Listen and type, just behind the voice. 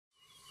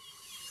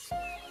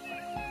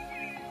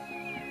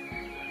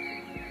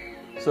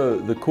So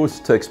the course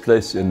takes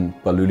place in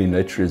Baluli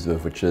Nature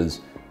Reserve, which is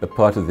a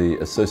part of the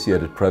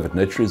Associated Private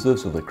Nature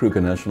Reserves of the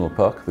Kruger National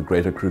Park, the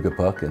Greater Kruger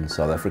Park in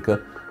South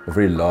Africa, a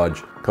very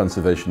large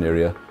conservation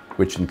area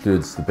which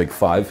includes the big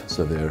five.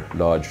 So there are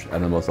large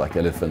animals like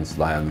elephants,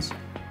 lions,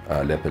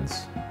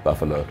 leopards,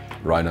 buffalo,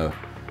 rhino.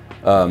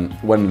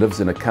 One lives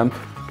in a camp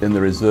in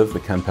the reserve. The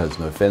camp has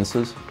no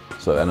fences,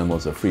 so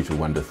animals are free to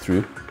wander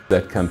through.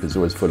 That camp is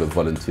always full of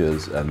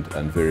volunteers and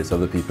various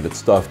other people. It's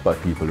staffed by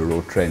people who are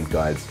all trained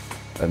guides,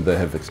 and they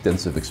have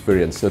extensive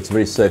experience, so it's a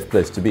very safe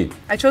place to be.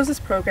 I chose this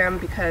program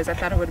because I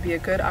thought it would be a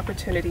good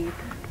opportunity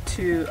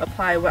to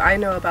apply what I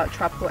know about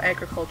tropical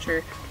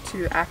agriculture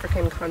to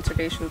African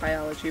conservation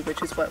biology,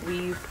 which is what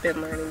we've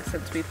been learning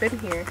since we've been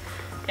here.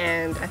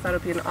 And I thought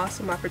it would be an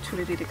awesome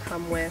opportunity to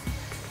come with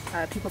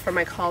people from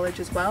my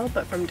college as well,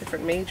 but from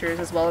different majors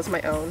as well as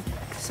my own.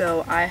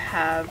 So I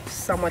have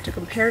somewhat to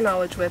compare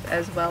knowledge with,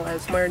 as well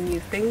as learn new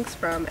things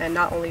from, and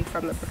not only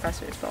from the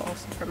professors, but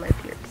also from my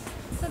peers.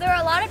 So there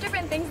were a lot of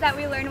different things that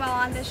we learned while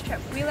on this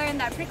trip. We learned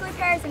that prickly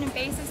pear is an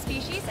invasive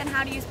species and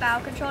how to use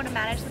biocontrol to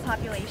manage the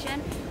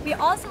population. We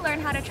also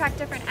learned how to track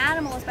different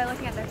animals by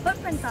looking at their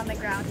footprints on the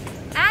ground.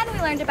 And we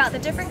learned about the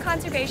different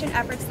conservation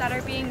efforts that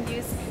are being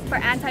used for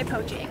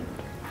anti-poaching.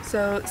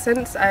 So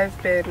since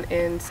I've been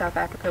in South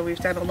Africa, we've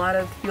done a lot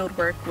of field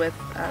work with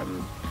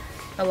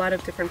a lot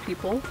of different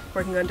people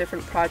working on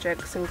different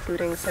projects,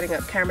 including setting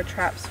up camera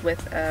traps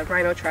with a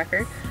rhino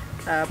tracker.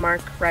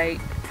 Mark Wright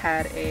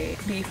had a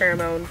bee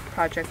pheromone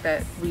project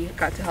that we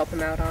got to help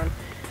him out on,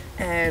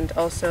 and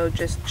also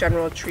just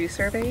general tree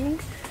surveying.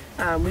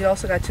 We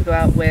also got to go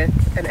out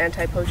with an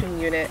anti-poaching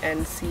unit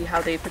and see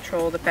how they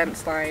patrol the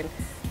fence line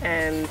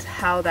and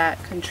how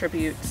that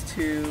contributes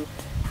to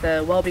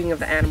the well-being of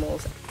the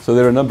animals. So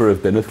there are a number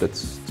of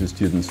benefits to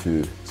students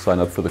who sign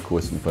up for the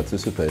course and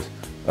participate.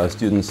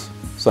 Students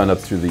sign up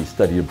through the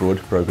Study Abroad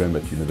program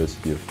at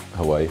University of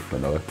Hawaii,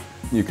 Manoa.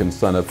 You can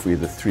sign up for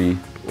either 3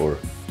 or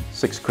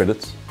 6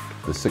 credits.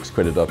 The 6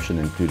 credit option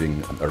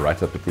including a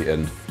write-up at the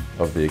end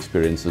of the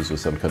experiences or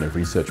some kind of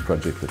research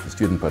project that the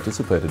student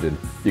participated in.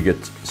 You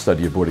get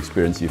study abroad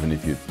experience even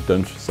if you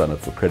don't sign up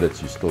for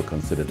credits, you're still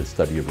considered a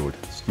study abroad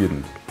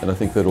student. And I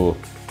think that all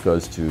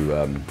goes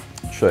to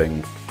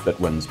showing that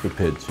one's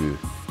prepared to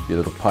be a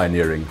little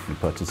pioneering and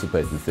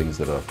participate in things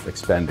that are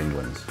expanding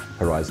one's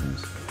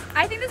horizons.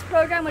 I think this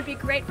program would be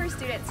great for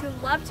students who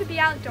love to be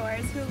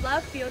outdoors, who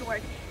love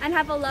fieldwork, and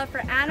have a love for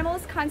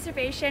animals,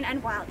 conservation,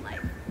 and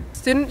wildlife.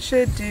 Students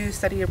should do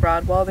study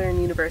abroad while they're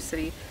in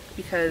university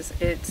because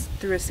it's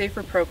through a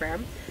safer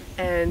program,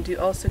 and you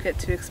also get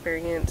to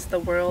experience the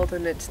world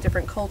and its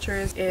different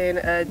cultures in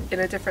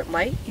a different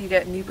light. You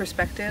get new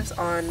perspectives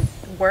on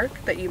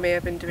work that you may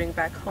have been doing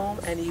back home,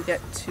 and you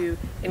get to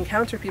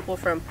encounter people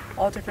from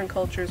all different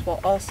cultures while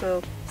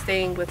also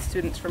staying with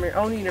students from your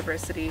own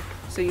university,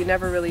 so you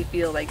never really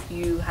feel like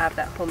you have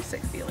that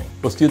homesick feeling.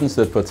 Well, students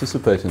that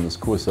participate in this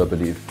course, I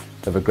believe,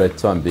 have a great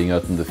time being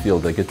out in the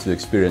field. They get to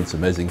experience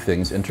amazing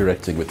things,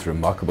 interacting with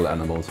remarkable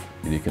animals.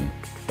 You can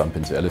bump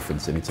into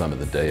elephants any time of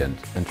the day and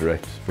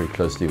interact very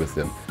closely with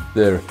them.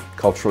 There are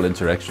cultural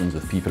interactions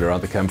with people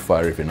around the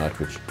campfire every night,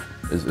 which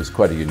is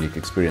quite a unique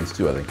experience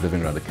too, I think,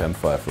 living around a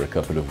campfire for a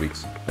couple of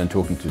weeks and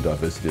talking to a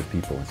diversity of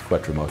people. It's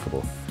quite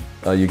remarkable.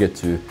 You get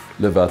to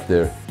live out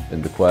there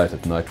in the quiet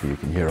at night where you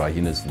can hear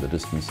hyenas in the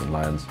distance and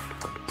lions.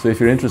 So if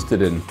you're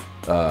interested in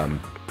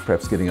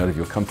perhaps getting out of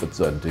your comfort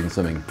zone, doing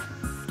something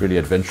really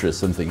adventurous,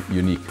 something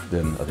unique,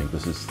 then I think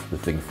this is the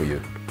thing for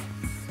you.